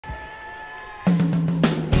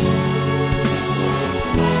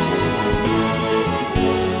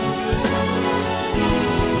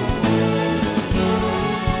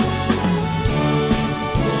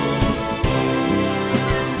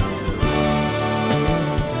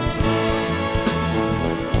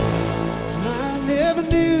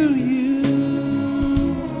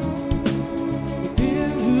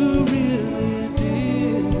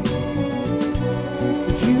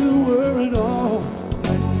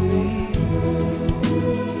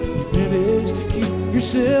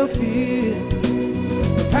yourself in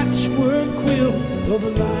the patchwork quilt of a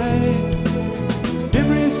life.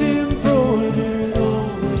 Memories embroidered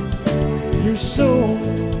on your soul.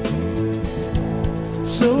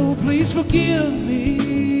 So please forgive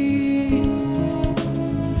me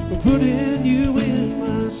for putting you in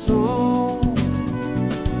my song.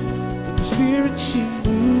 But the spirit, she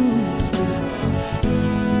moves me.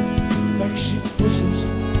 In fact, she pushes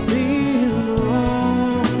me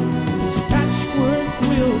along. It's a patchwork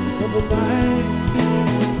quilt of a life.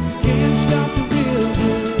 Can't stop the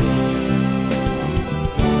river,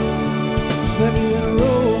 just let it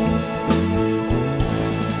roll.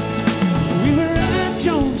 We were at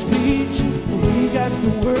Jones Beach when we got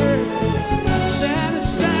the word. Saddest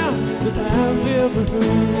sound that I've ever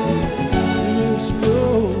heard. This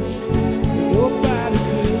notes nobody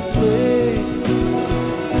could play.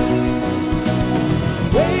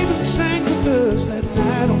 Raven sang with us that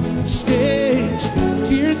night on the stage.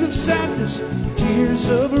 Tears of sadness, tears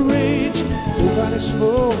of rage. Nobody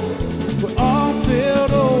spoke, we all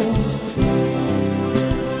felt old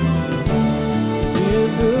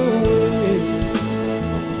in the way.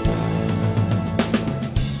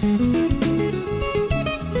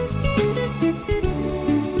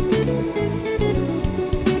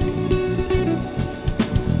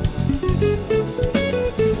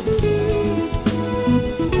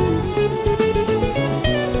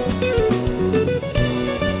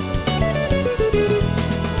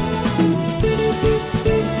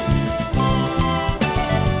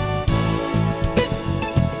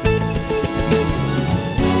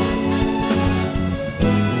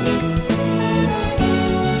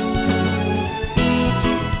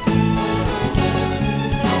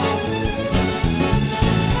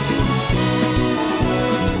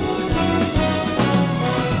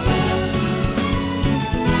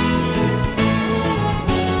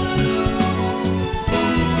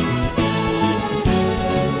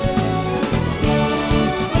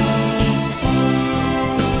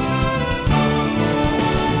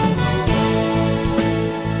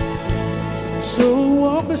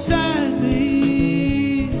 Beside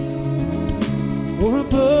me or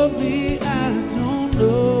above me, I don't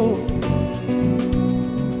know.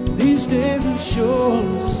 These days I'm sure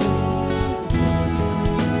it seems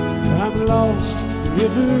I'm lost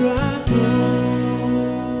wherever I go.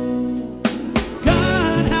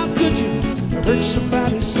 God, how could you? I heard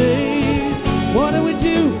somebody say, what do we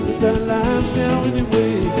do with our lives now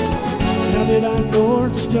anyway? Now that our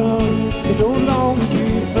North Star can no longer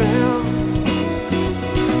be found.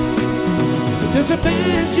 There's a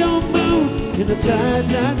banjo moon in the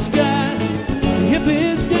tie-dyed sky.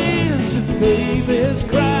 Hippies dance and babies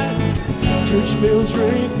cry. Church bells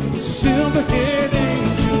ring, a silver-haired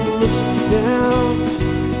angel looks down.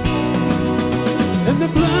 And the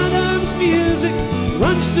blood arms music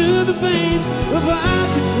runs through the veins of our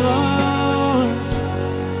guitars.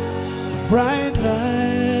 Bright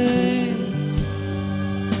lights,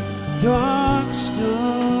 dark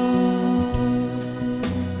stars.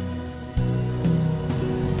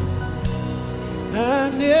 I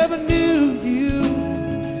never knew you,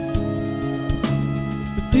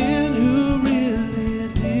 but then who really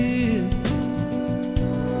did?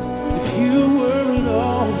 If you were at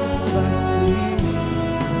all like me,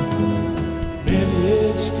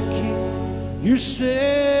 managed to keep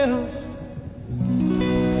yourself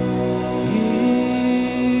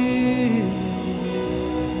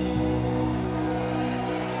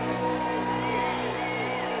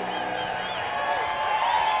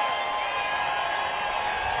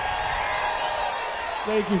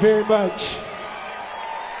Thank you very much.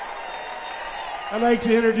 I'd like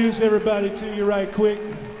to introduce everybody to you right quick.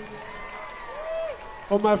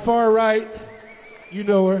 On my far right, you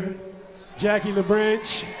know her, Jacklyn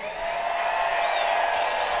LaBranch.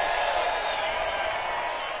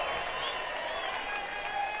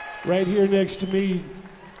 Right here next to me,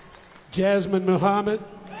 Jasmine Muhammad.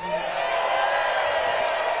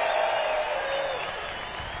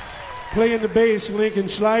 Playing the bass,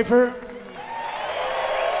 Schliefer.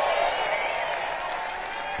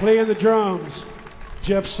 Playing the drums,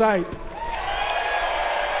 Sipe.